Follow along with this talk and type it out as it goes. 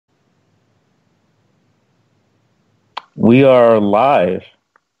We are live.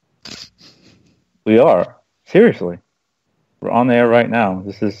 We are. Seriously. We're on the air right now.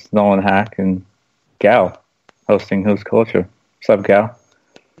 This is Nolan Hack and Gal hosting Who's Culture. What's up, Gal?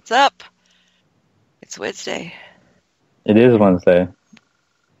 What's up? It's Wednesday. It is Wednesday.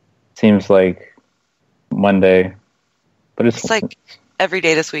 Seems like Monday, but it's like every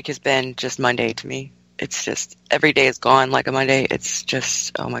day this week has been just Monday to me. It's just every day is gone like a Monday. It's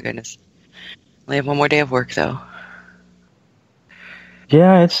just, oh my goodness. I have one more day of work though.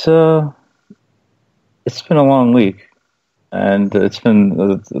 Yeah, it's been a long week, and it's been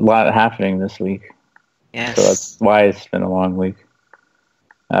a lot happening this week. Yes. So that's why it's been a long week.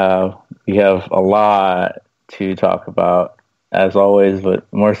 We have a lot to talk about, as always,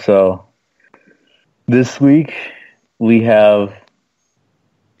 but more so this week we have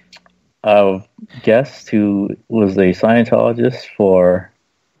a guest who was a Scientologist for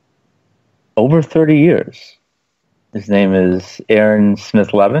over 30 years. His name is Aaron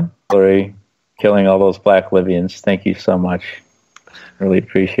Levin-Smith. Hillary killing all those black Libyans. Thank you so much. Really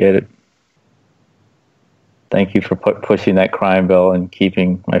appreciate it. Thank you for pushing that crime bill and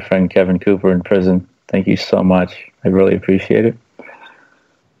keeping my friend Kevin Cooper in prison. Thank you so much. I really appreciate it.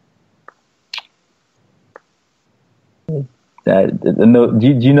 Do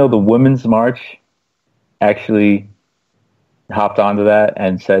you know the Women's March actually hopped onto that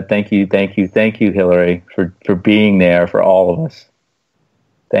and said, thank you, Hillary, for being there for all of us.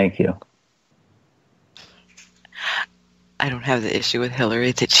 Thank you. I don't have the issue with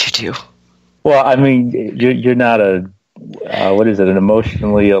Hillary that you do. Well, I mean, you're not an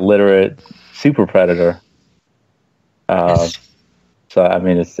emotionally illiterate super predator. Yes. So, I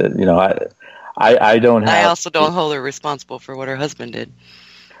mean, it's, I don't have... I also don't hold her responsible for what her husband did.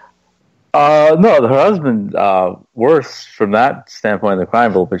 No, her husband, worse from that standpoint of the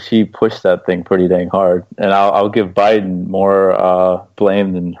crime bill, but she pushed that thing pretty dang hard. And I'll give Biden more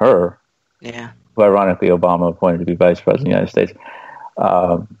blame than her. Yeah. Who ironically Obama appointed to be vice president of the United States.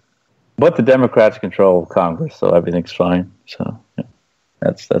 But the Democrats control Congress, so everything's fine. So yeah,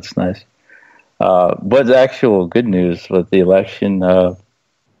 that's nice. But the actual good news with the election,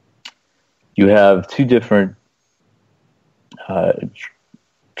 you have two different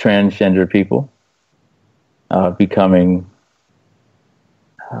transgender people becoming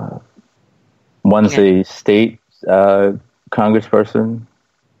one's a state congressperson.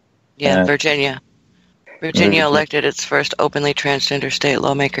 Yeah, Virginia elected its first openly transgender state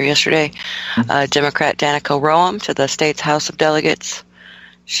lawmaker yesterday. Democrat Danica Roem to the state's House of Delegates.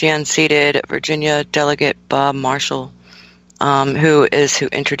 She unseated Virginia Delegate Bob Marshall, who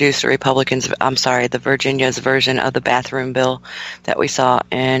introduced the Virginia's version of the bathroom bill that we saw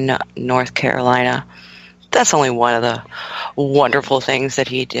in North Carolina. That's only one of the wonderful things that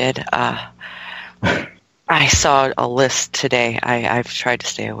he did. I saw a list today. I've tried to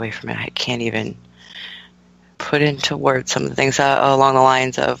stay away from it. I can't even put into words some of the things along the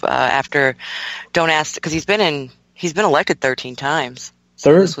lines of after Don't Ask, because he's been elected 13 times.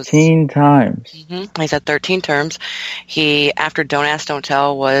 13 times. Mm-hmm. He's had 13 terms. After Don't Ask, Don't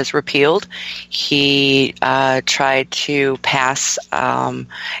Tell was repealed, he tried to pass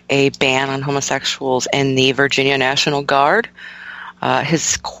a ban on homosexuals in the Virginia National Guard.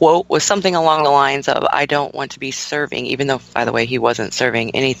 His quote was something along the lines of, I don't want to be serving, even though, by the way, he wasn't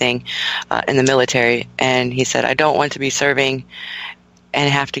serving anything in the military. And he said, I don't want to be serving and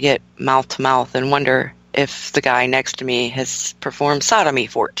have to get mouth to mouth and wonder if the guy next to me has performed sodomy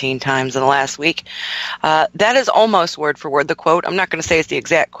 14 times in the last week. That is almost word for word the quote. I'm not going to say it's the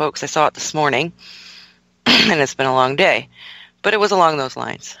exact quote because I saw it this morning, and it's been a long day. But it was along those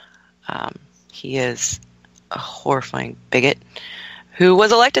lines. He is a horrifying bigot who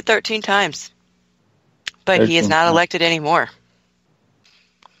was elected 13 times, but he is not elected anymore.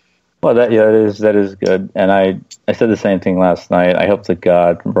 Well, that is good. And I said the same thing last night. I hope to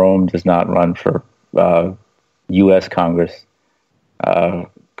God Rome does not run for U.S. Congress,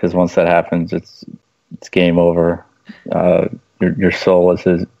 because once that happens, it's game over. Your soul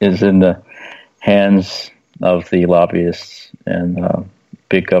is in the hands of the lobbyists and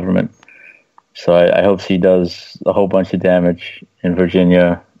big government. So I hope she does a whole bunch of damage in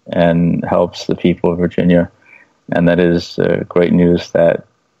Virginia and helps the people of Virginia. And that is great news that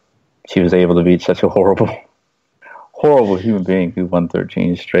she was able to beat such a horrible human being who won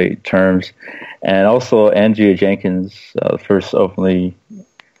 13 straight terms. And also Andrea Jenkins, first openly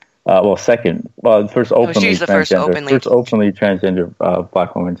transgender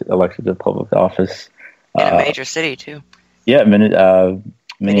black woman elected to public office. In a major city, too. Yeah,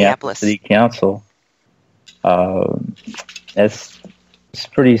 Minneapolis City Council. It's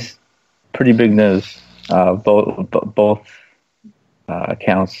pretty big news. both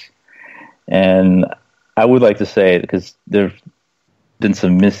accounts. And I would like to say, because there's been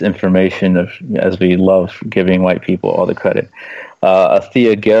some misinformation as we love giving white people all the credit.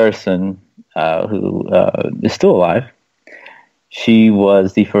 Thea Garrison, who is still alive, she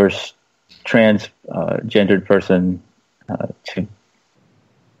was the first transgendered person to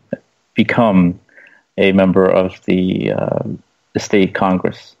become a member of the state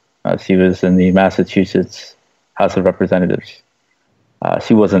Congress. She was in the Massachusetts House of Representatives.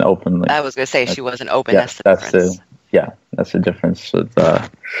 She wasn't openly. I was going to say she wasn't open. Yeah, that's the difference. That's the difference with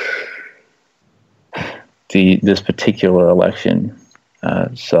this particular election.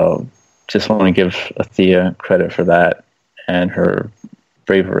 So just want to give Thea credit for that and her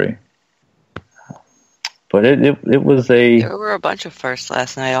bravery. But it was There were a bunch of firsts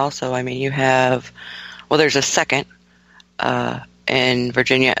last night also. I mean, you have, there's a second in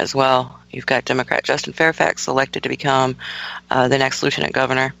Virginia as well. You've got Democrat Justin Fairfax elected to become the next lieutenant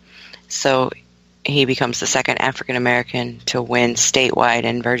governor. So he becomes the second African American to win statewide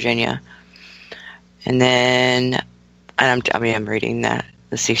in Virginia. And then, I'm reading that.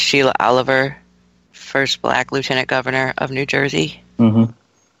 Let's see, Sheila Oliver, first black lieutenant governor of New Jersey. Mm-hmm.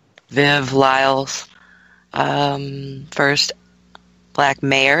 Viv Lyles, first black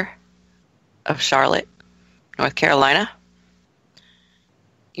mayor of Charlotte, North Carolina.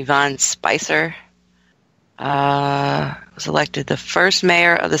 Yvonne Spicer was elected the first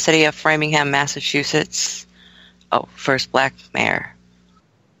mayor of the city of Framingham, Massachusetts. Oh, first black mayor.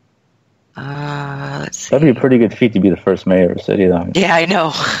 Let's see. That'd be a pretty good feat to be the first mayor of a city, though. Yeah, I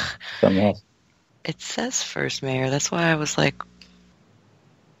know. Something else. It says first mayor. That's why I was like,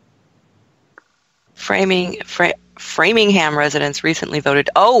 Framingham residents recently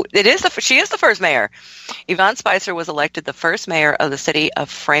voted. Oh, she is the first mayor. Yvonne Spicer was elected the first mayor of the city of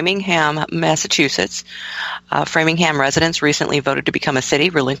Framingham, Massachusetts. Framingham residents recently voted to become a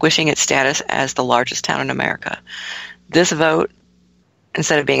city, relinquishing its status as the largest town in America. This vote,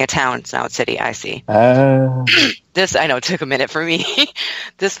 instead of being a town, it's now a city, I see. This, I know, it took a minute for me.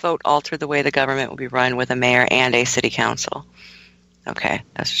 This vote altered the way the government will be run with a mayor and a city council. Okay,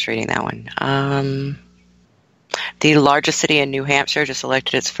 I was just reading that one. The largest city in New Hampshire just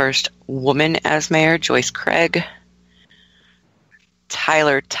elected its first woman as mayor, Joyce Craig.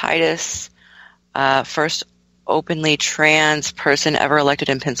 Tyler Titus, first openly trans person ever elected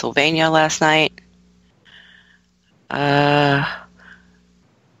in Pennsylvania last night.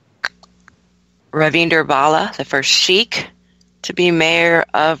 Ravinder Bala, the first Sheik to be mayor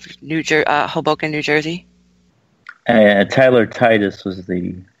of Hoboken, New Jersey. Tyler Titus was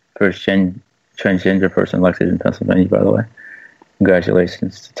the first transgender person elected in Pennsylvania, by the way.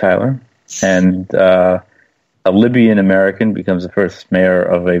 Congratulations to Tyler. And a Libyan American becomes the first mayor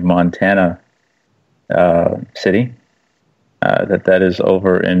of a Montana city. That is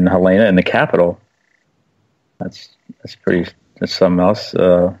over in Helena, in the capital. That's something else.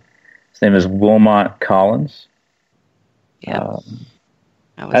 His name is Wilmot Collins. Yeah.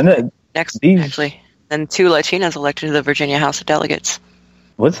 Actually. Then two Latinas elected to the Virginia House of Delegates.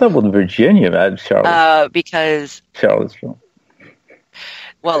 What's up with Virginia, Charlotte? Because Charlottesville.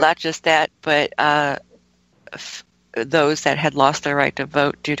 Well, not just that, but those that had lost their right to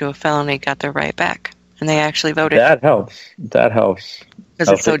vote due to a felony got their right back, and they actually voted. That helps. Because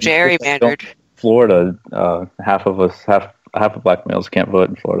it's so gerrymandered. Florida, half of black males can't vote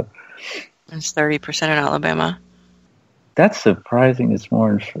in Florida. It's 30% in Alabama. That's surprising. It's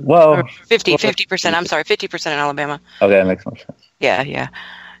more. 50%. I'm sorry, 50% in Alabama. Okay, that makes more sense. Yeah.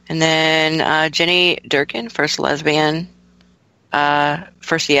 And then Jenny Durkin, first lesbian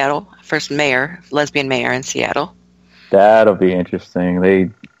for Seattle, first lesbian mayor in Seattle. That'll be interesting.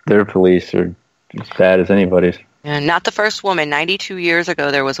 Their police are as bad as anybody's. And not the first woman. 92 years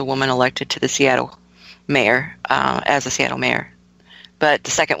ago, there was a woman elected to the Seattle mayor as a Seattle mayor, but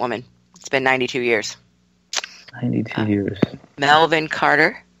the second woman. It's been 92 years. 92 years. Melvin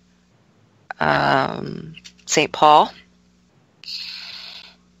Carter, St. Paul.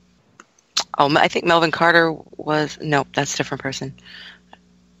 Oh, I think Melvin Carter was... Nope, that's a different person.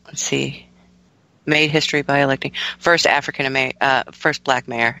 Let's see. Made history by electing first first black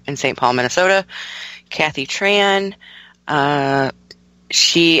mayor in St. Paul, Minnesota. Kathy Tran.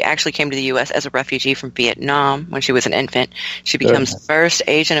 She actually came to the U.S. as a refugee from Vietnam when she was an infant. She becomes the first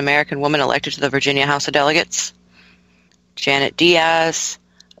Asian American woman elected to the Virginia House of Delegates. Janet Diaz,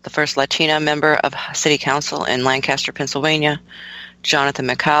 the first Latina member of City Council in Lancaster, Pennsylvania. Jonathan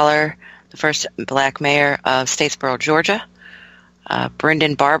McCollar, the first black mayor of Statesboro, Georgia.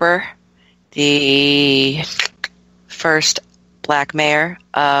 Brendan Barber, the first black mayor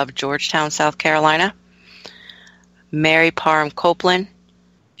of Georgetown, South Carolina. Mary Parham Copeland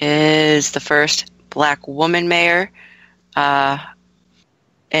is the first black woman mayor in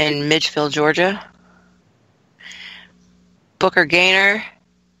Midgeville, Georgia. Booker Gaynor,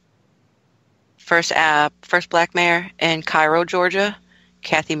 first black mayor in Cairo, Georgia.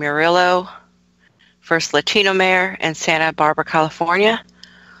 Kathy Murillo, first Latino mayor in Santa Barbara, California.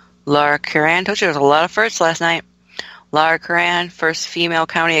 Laura Curran, told you there was a lot of firsts last night. Laura Curran, first female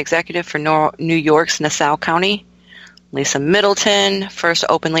county executive for New York's Nassau County. Lisa Middleton, first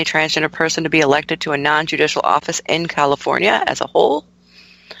openly transgender person to be elected to a non-judicial office in California as a whole.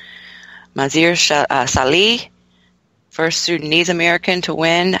 Mazir Salih, first Sudanese American to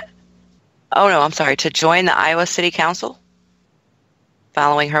join the Iowa City Council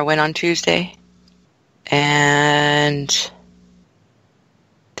following her win on Tuesday. And I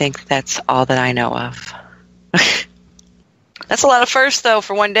think that's all that I know of. That's a lot of firsts, though,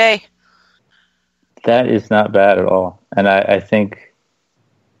 for one day. That is not bad at all. And I think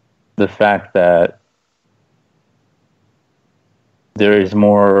the fact that there is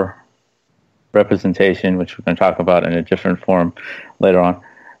more representation, which we're going to talk about in a different form later on,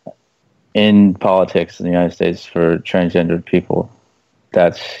 in politics in the United States for transgendered people,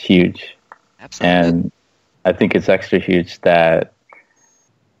 that's huge. Absolutely. And I think it's extra huge that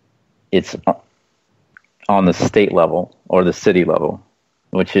it's on the state level or the city level,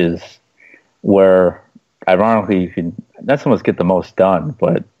 which is where, ironically, you can not so much get the most done,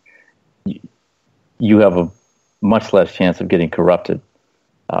 but you have a much less chance of getting corrupted.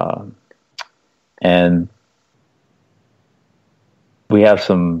 And we have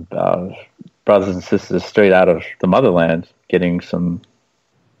some brothers and sisters straight out of the motherland getting some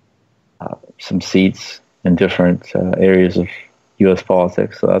seats in different areas of U.S.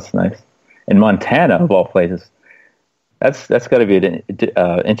 politics, so that's nice. In Montana, of all places, that's got to be an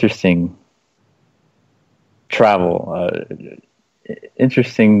interesting travel,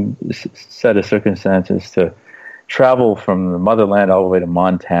 interesting set of circumstances to travel from the motherland all the way to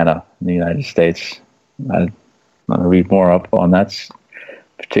Montana in the United States. I want to read more up on that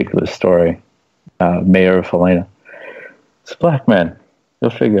particular story. Mayor of Helena. It's a black man. Go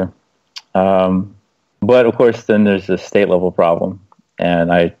figure. But of course, then there's a state level problem,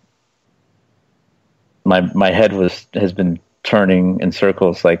 and my head has been turning in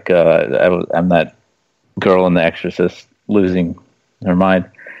circles like I'm that girl in The Exorcist losing her mind.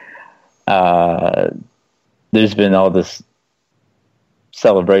 There's been all this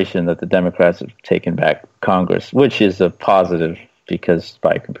celebration that the Democrats have taken back Congress, which is a positive because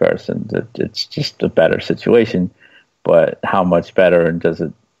by comparison, it's just a better situation. But how much better, and does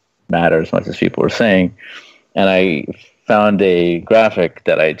it matter as much as people are saying? And I found a graphic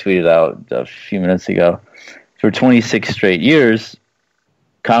that I tweeted out a few minutes ago. For 26 straight years,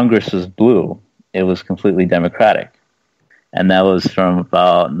 Congress was blue. It was completely Democratic. And that was from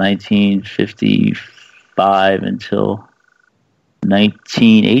about 1955 until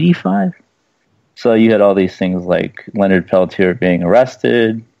 1985. So you had all these things like Leonard Peltier being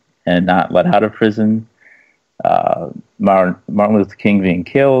arrested and not let out of prison, Martin Luther King being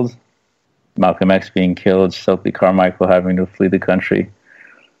killed, Malcolm X being killed, Stokely Carmichael having to flee the country,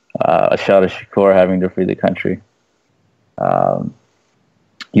 Ashada Shakur having to flee the country.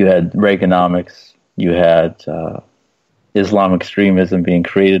 You had Reaganomics. You had Islam extremism being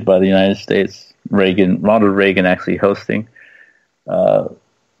created by the United States. Ronald Reagan actually hosting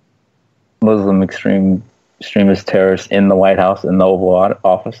Muslim extremist terrorists in the White House, in the Oval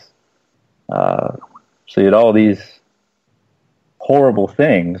Office. So you had all these horrible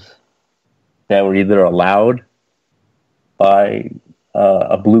things that were either allowed by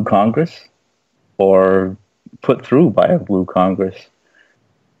a blue Congress or put through by a blue Congress.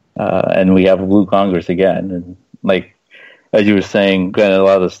 And we have a blue Congress again. And like, as you were saying, granted, a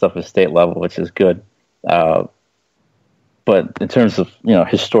lot of this stuff is state level, which is good. But in terms of,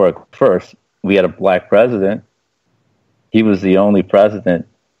 historic first, we had a black president. He was the only president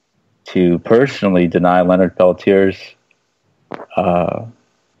to personally deny Leonard Peltier's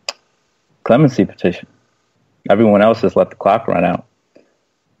clemency petition. Everyone else has let the clock run out.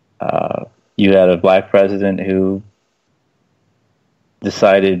 You had a black president who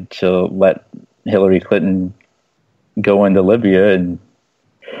decided to let Hillary Clinton go into Libya and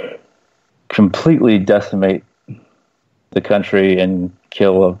completely decimate the country and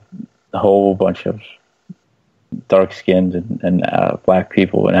kill a whole bunch of dark-skinned and black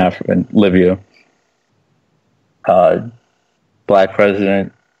people in Africa and Libya. Black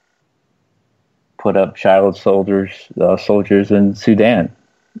president put up child soldiers in Sudan.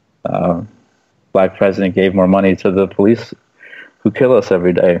 Black president gave more money to the police who kill us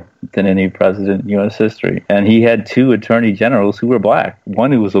every day than any president in U.S. history. And he had 2 attorney generals who were black,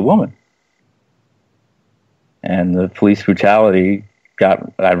 one who was a woman. And the police brutality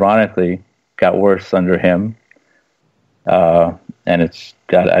ironically got worse under him. And it's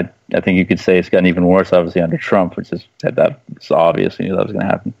got, I think you could say it's gotten even worse, obviously, under Trump, which is that's obvious. You knew that was going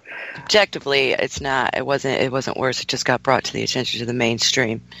to happen. Objectively, it's not. It wasn't worse. It just got brought to the attention to the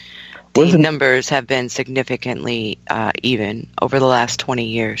mainstream. The numbers have been significantly even over the last 20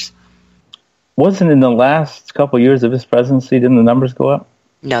 years. Wasn't in the last couple of years of his presidency, didn't the numbers go up?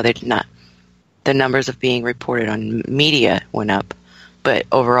 No, they did not. The numbers of being reported on media went up, but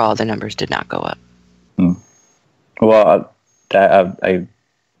overall the numbers did not go up. Well, I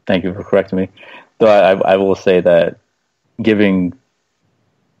thank you for correcting me. Though I will say that giving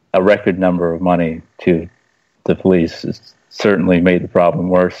a record number of money to the police has certainly made the problem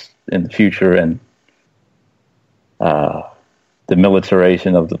worse in the future, and the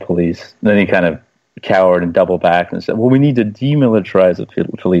militarization of the police. Then he kind of cowered and doubled back and said, well, we need to demilitarize the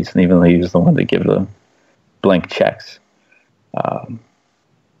police, and even though he was the one to give the blank checks.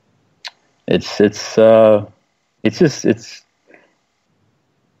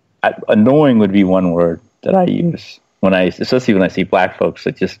 Annoying would be one word that I use especially when I see black folks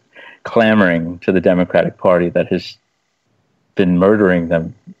that just clamoring to the Democratic Party that has been murdering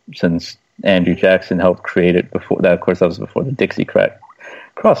them since Andrew Jackson helped create it. Before that, of course, that was before the Dixie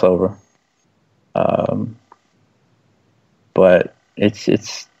crossover. But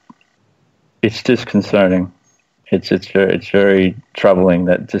it's disconcerting. It's very troubling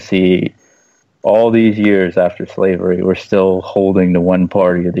that to see all these years after slavery, we're still holding to one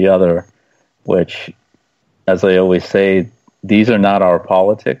party or the other, which, as I always say, these are not our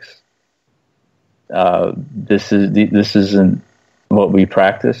politics. This isn't what we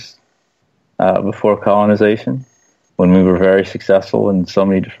practiced before colonization, when we were very successful in so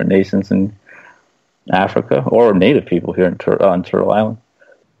many different nations in Africa, or Native people here on Turtle Island.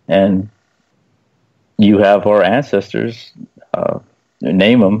 And you have our ancestors,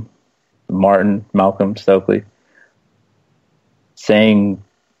 name them, Martin, Malcolm, Stokely, saying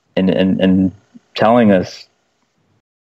and telling us